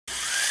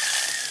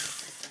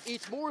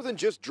It's more than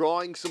just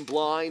drawing some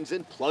blinds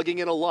and plugging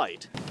in a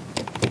light.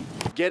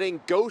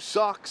 Getting Go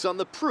Sox on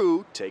the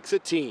Pru takes a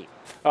team.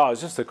 Oh, it's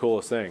just the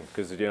coolest thing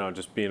because, you know,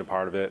 just being a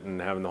part of it and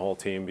having the whole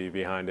team be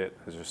behind it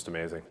is just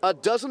amazing. A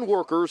dozen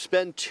workers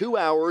spend 2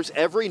 hours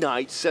every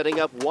night setting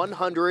up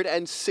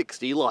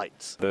 160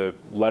 lights. The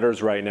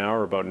letters right now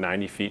are about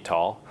 90 feet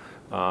tall.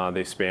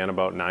 They span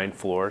about 9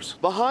 floors.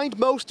 Behind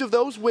most of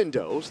those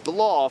windows, the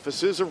law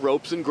offices are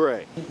ropes and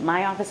gray.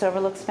 My office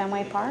overlooks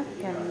Fenway Park,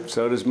 and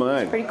so does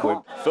mine. It's pretty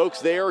cool.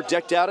 Folks there are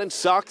decked out in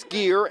Sox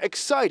gear,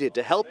 excited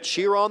to help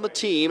cheer on the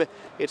team.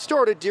 It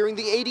started during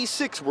the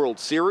 '86 World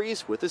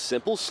Series with a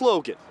simple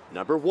slogan,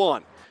 number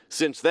 1.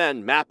 Since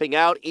then, mapping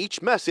out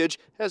each message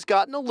has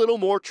gotten a little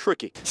more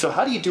tricky. So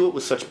how do you do it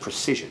with such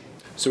precision?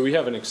 So we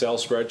have an Excel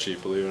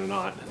spreadsheet, believe it or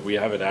not. We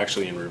have it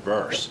actually in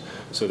reverse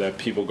so that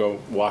people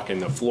walking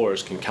the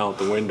floors can count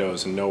the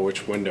windows and know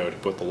which window to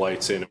put the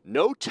lights in.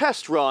 No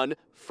test run.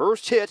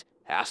 First hit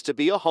has to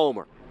be a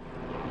homer.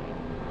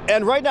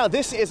 And right now,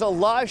 this is a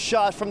live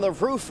shot from the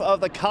roof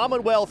of the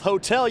Commonwealth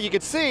Hotel. You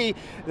can see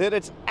that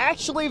it's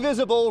actually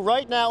visible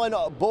right now, and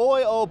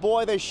boy, oh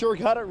boy, they sure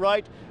got it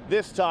right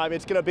this time.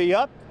 It's going to be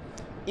up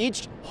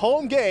each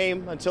home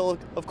game until,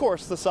 of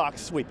course, the Sox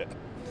sweep it.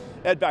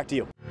 Ed, back to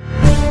you.